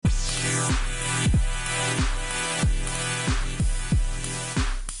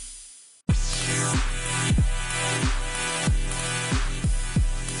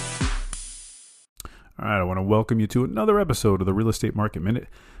welcome you to another episode of the Real Estate Market Minute.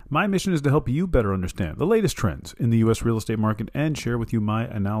 My mission is to help you better understand the latest trends in the U.S. real estate market and share with you my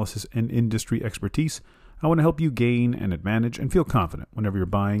analysis and industry expertise. I want to help you gain an advantage and feel confident whenever you're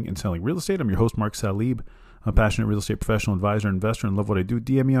buying and selling real estate. I'm your host, Mark Salib. I'm a passionate real estate professional, advisor, investor, and love what I do.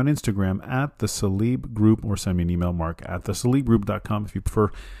 DM me on Instagram at the Salib Group or send me an email, mark at thesalibgroup.com if you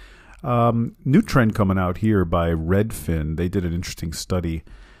prefer. New trend coming out here by Redfin. They did an interesting study,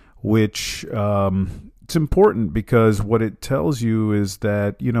 which it's important because what it tells you is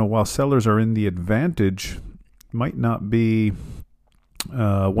that, while sellers are in the advantage, might not be,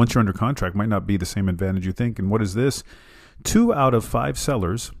 once you're under contract, might not be the same advantage you think. And what is this? 2 out of 5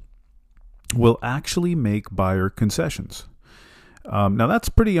 sellers will actually make buyer concessions. Now, that's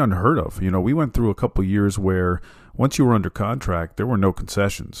pretty unheard of. We went through a couple years where once you were under contract, there were no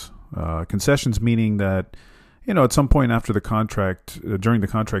concessions. Concessions meaning that, at some point after the contract, during the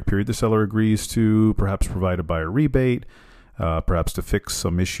contract period, the seller agrees to perhaps provide a buyer rebate, perhaps to fix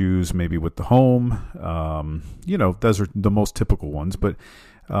some issues maybe with the home. Those are the most typical ones. But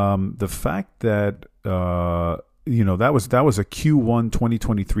the fact that, that was a Q1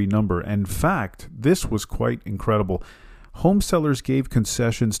 2023 number. In fact, this was quite incredible. Home sellers gave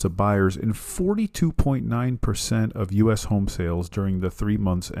concessions to buyers in 42.9% of U.S. home sales during the 3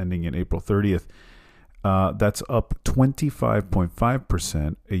 months ending in April 30th. That's up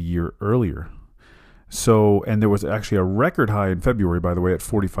 25.5% a year earlier. So, and there was actually a record high in February, by the way, at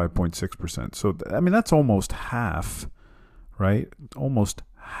 45.6%. So, that's almost half, right? Almost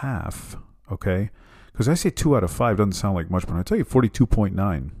half, okay? Because I say 2 out of 5 doesn't sound like much, but I tell you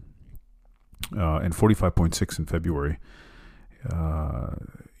 42.9 and 45.6 in February.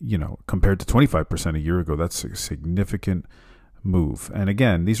 Compared to 25% a year ago, that's a significant move. And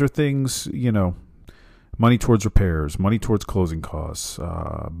again, these are things, money towards repairs, money towards closing costs,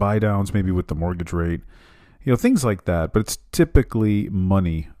 buy downs maybe with the mortgage rate, things like that. But it's typically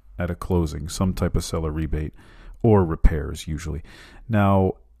money at a closing, some type of seller rebate or repairs usually.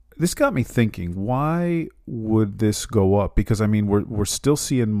 Now, this got me thinking, why would this go up? Because, we're still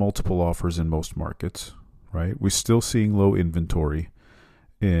seeing multiple offers in most markets, right? We're still seeing low inventory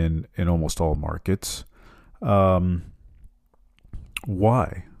in almost all markets. Why?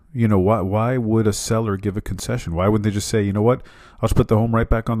 Why would a seller give a concession? Why wouldn't they just say, what, I'll just put the home right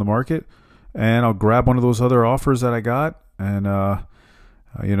back on the market and I'll grab one of those other offers that I got and,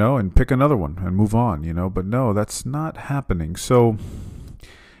 and pick another one and move on, But no, that's not happening. So,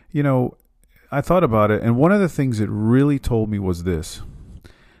 I thought about it, and one of the things it really told me was this,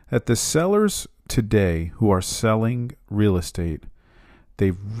 that the sellers today who are selling real estate,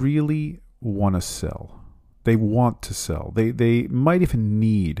 they really want to sell. They want to sell. They might even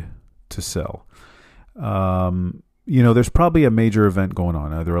need to sell. There's probably a major event going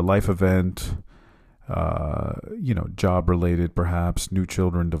on, either a life event, job related, perhaps, new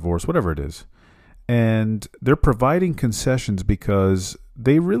children, divorce, whatever it is. And they're providing concessions because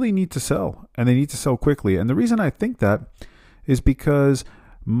they really need to sell, and they need to sell quickly. And the reason I think that is because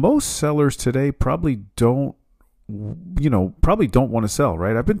most sellers today probably don't want to sell,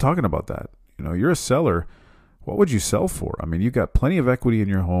 right? I've been talking about that. You're a seller. What would you sell for? You've got plenty of equity in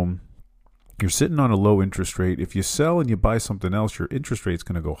your home. You're sitting on a low interest rate. If you sell and you buy something else, your interest rate's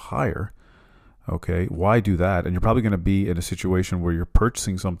going to go higher. Okay, why do that? And you're probably going to be in a situation where you're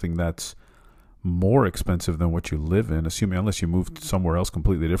purchasing something that's more expensive than what you live in, unless you move somewhere else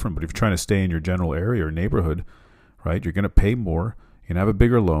completely different. But if you're trying to stay in your general area or neighborhood, right, you're going to pay more. You're going to have a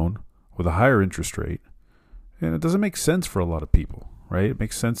bigger loan with a higher interest rate. And it doesn't make sense for a lot of people, right? It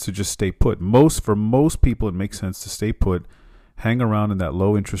makes sense to just stay put. For most people, it makes sense to stay put, hang around in that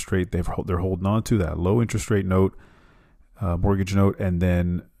low interest rate they're holding on to, that low interest rate note, mortgage note, and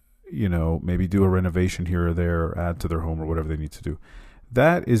then, maybe do a renovation here or there, or add to their home or whatever they need to do.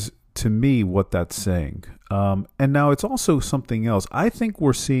 That is, to me, what that's saying. And now it's also something else. I think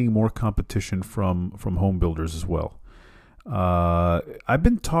we're seeing more competition from home builders as well. I've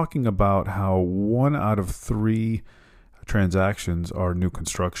been talking about how 1 out of 3 transactions are new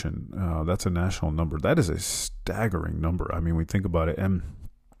construction. That's a national number. That is a staggering number. We think about it. And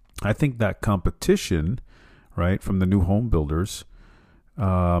I think that competition, right, from the new home builders,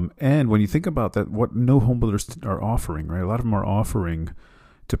 and when you think about that, what new home builders are offering, right, a lot of them are offering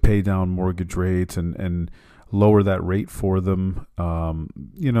to pay down mortgage rates and lower that rate for them.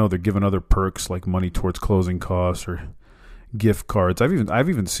 They're giving other perks like money towards closing costs or gift cards. I've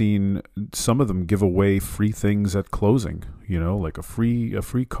even seen some of them give away free things at closing, like a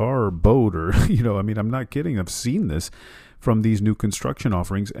free car or boat or, I'm not kidding. I've seen this from these new construction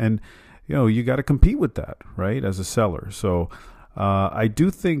offerings, and, you got to compete with that, right, as a seller. So I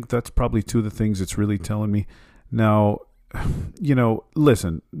do think that's probably two of the things it's really telling me. Now,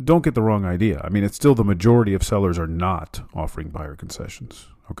 listen, don't get the wrong idea. I mean, it's still the majority of sellers are not offering buyer concessions,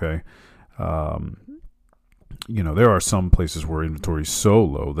 okay? There are some places where inventory is so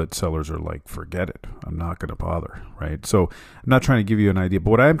low that sellers are like, forget it. I'm not going to bother, right? So I'm not trying to give you an idea,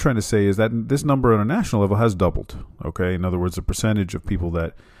 but what I am trying to say is that this number on a national level has doubled, okay? In other words, the percentage of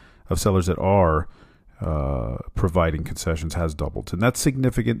sellers that are providing concessions has doubled. And that's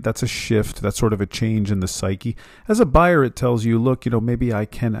significant. That's a shift. That's sort of a change in the psyche. As a buyer, it tells you, look, maybe I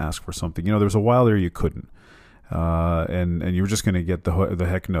can ask for something. There was a while there you couldn't. And you were just going to get the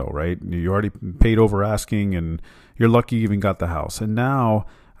heck no, right? You already paid over asking, and you're lucky you even got the house. And now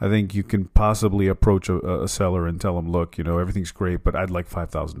I think you can possibly approach a seller and tell them, look, everything's great, but I'd like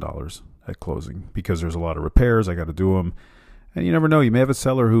 $5,000 at closing because there's a lot of repairs. I got to do them. And you never know. You may have a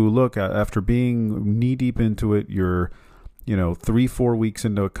seller who, look, after being knee deep into it, you're, 3-4 weeks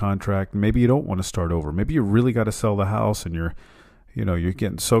into a contract. Maybe you don't want to start over. Maybe you really got to sell the house, and you're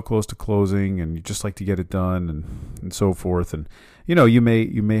getting so close to closing, and you just like to get it done, and so forth. And you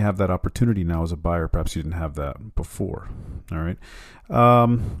may have that opportunity now as a buyer. Perhaps you didn't have that before. All right.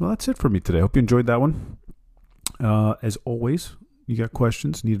 Well, that's it for me today. Hope you enjoyed that one. As always, you got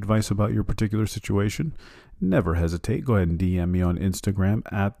questions, need advice about your particular situation, never hesitate. Go ahead and DM me on Instagram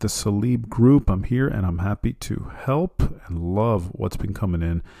at the Salib Group. I'm here and I'm happy to help and love what's been coming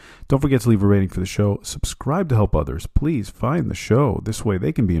in. Don't forget to leave a rating for the show. Subscribe to help others. Please find the show. This way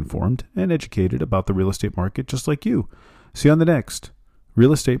they can be informed and educated about the real estate market just like you. See you on the next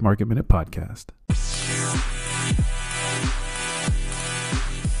Real Estate Market Minute podcast.